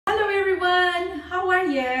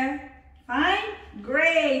you? Fine?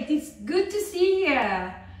 Great. It's good to see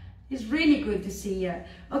you. It's really good to see you.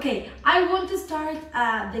 Okay, I want to start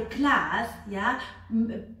the class,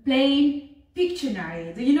 playing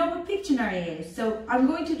Pictionary. Do you know what Pictionary is? So I'm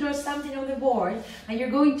going to draw something on the board and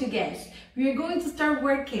you're going to guess. We are going to start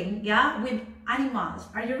working, with animals.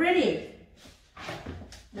 Are you ready?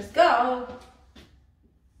 Let's go.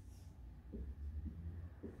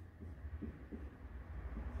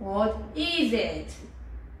 What is it?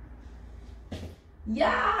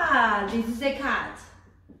 Yeah, this is a cat.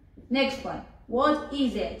 Next one. What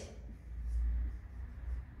is it?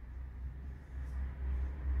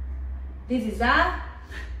 This is a...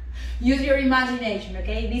 Use your imagination,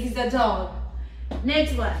 okay? This is a dog.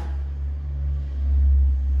 Next one.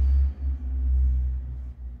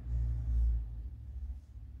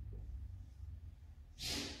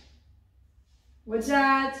 What's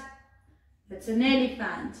that? That's an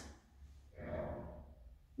elephant.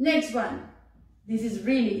 Next one. This is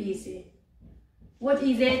really easy. What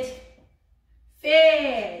is it?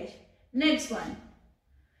 Fish. Next one.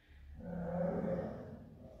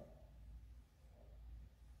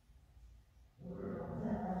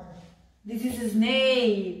 This is a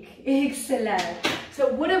snake. Excellent.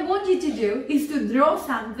 So what I want you to do is to draw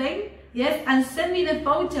something, yes, and send me the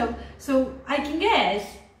photo so I can guess.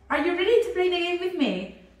 Are you ready to play the game with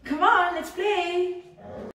me? Come on, let's play.